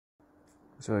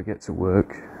So I get to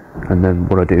work, and then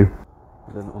what I do,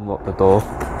 I then unlock the door.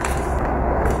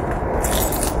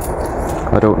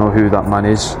 I don't know who that man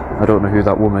is, I don't know who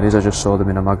that woman is, I just saw them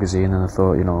in a magazine and I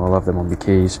thought, you know, I'll have them on my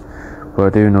keys. But I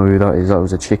do know who that is. That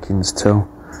was a chicken's toe.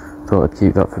 Thought I'd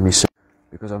keep that for myself,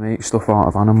 because I make stuff out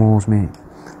of animals, mate.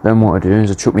 Then what I do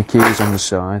is I chuck my keys on the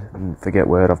side and forget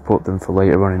where I've put them for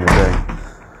later on in the day.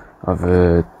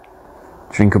 I've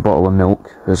drink a bottle of milk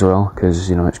as well, because,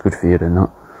 you know, it's good for you and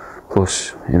that.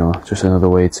 Plus, you know, just another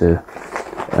way to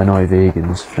annoy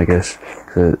vegans, I guess.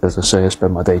 Cause, as I say, I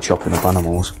spend my day chopping up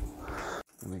animals.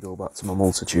 Then we go back to my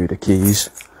multitude of keys.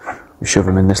 We shove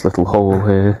them in this little hole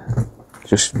here.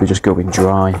 We just go in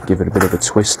dry, give it a bit of a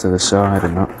twist to the side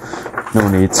and that. No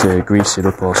need to grease it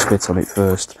up or spit on it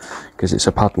first, because it's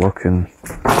a padlock and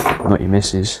not your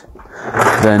missus.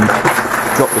 Then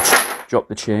drop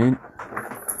the chain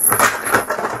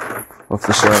off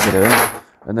the side of there.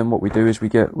 And then what we do is we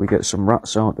get some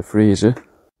rats out the freezer.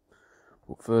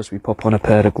 But first we pop on a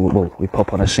pair of gloves. Well, we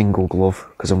pop on a single glove,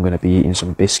 because I'm going to be eating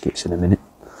some biscuits in a minute.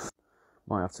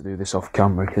 Might have to do this off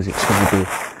camera, because it's going to be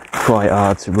quite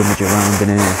hard to rummage around in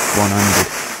here one-handed.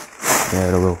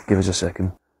 Yeah, I will. Give us a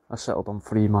second. I settled on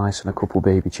 3 mice and a couple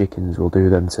baby chickens. We'll do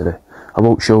them today. I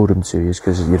won't show them to you,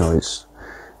 because, you know, it's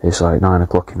like 9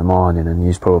 o'clock in the morning, and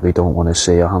you probably don't want to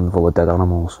see a handful of dead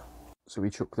animals. So we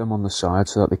chuck them on the side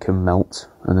so that they can melt,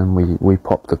 and then we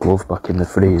pop the glove back in the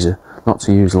freezer. Not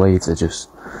to use later, just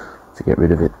to get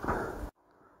rid of it.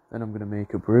 Then I'm going to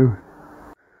make a brew.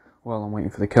 While I'm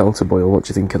waiting for the kettle to boil, what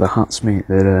do you think of the hats, mate?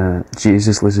 They're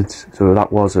Jesus lizards. So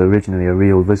that was originally a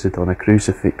real lizard on a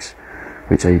crucifix,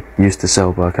 which I used to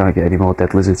sell, but I can't get any more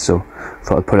dead lizards, so I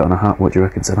thought I'd put it on a hat. What do you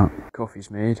reckon to that?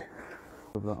 Coffee's made.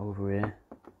 Put that over here,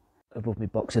 above my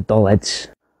box of doll heads.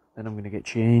 Then I'm going to get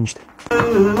changed.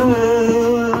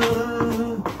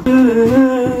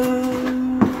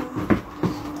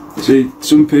 See,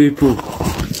 some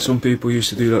people used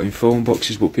to do that in phone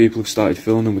boxes, but people have started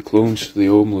filling them with clones for the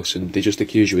homeless, and they just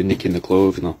accuse you of nicking the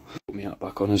clothes now. Put my hat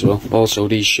back on as well. Also,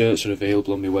 these shirts are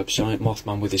available on my website,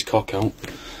 Mothman with his cock out.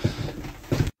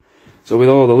 So with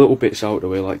all the little bits out of the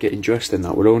way, like getting dressed and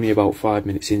that, we're only about 5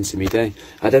 minutes into my day.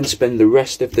 I then spend the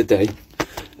rest of the day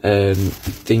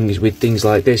things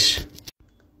like this.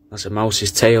 That's a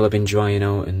mouse's tail I've been drying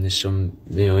out, and there's some,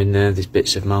 you know, in there, there's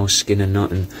bits of mouse skin and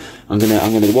that, and I'm gonna,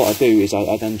 what I do is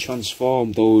I then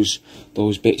transform those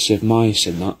bits of mice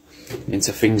and that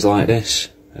into things like this.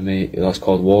 I mean, that's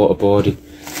called waterboarding.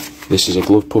 This is a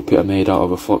glove puppet I made out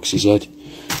of a fox's head.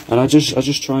 And I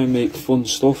just try and make fun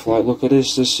stuff, like look at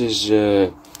this is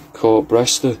court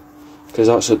breaster, because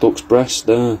that's a duck's breast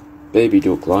there. Baby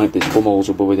duck, like, there's bum holes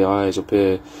above the eyes up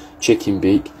here, chicken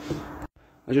beak.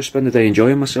 I just spend the day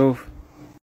enjoying myself.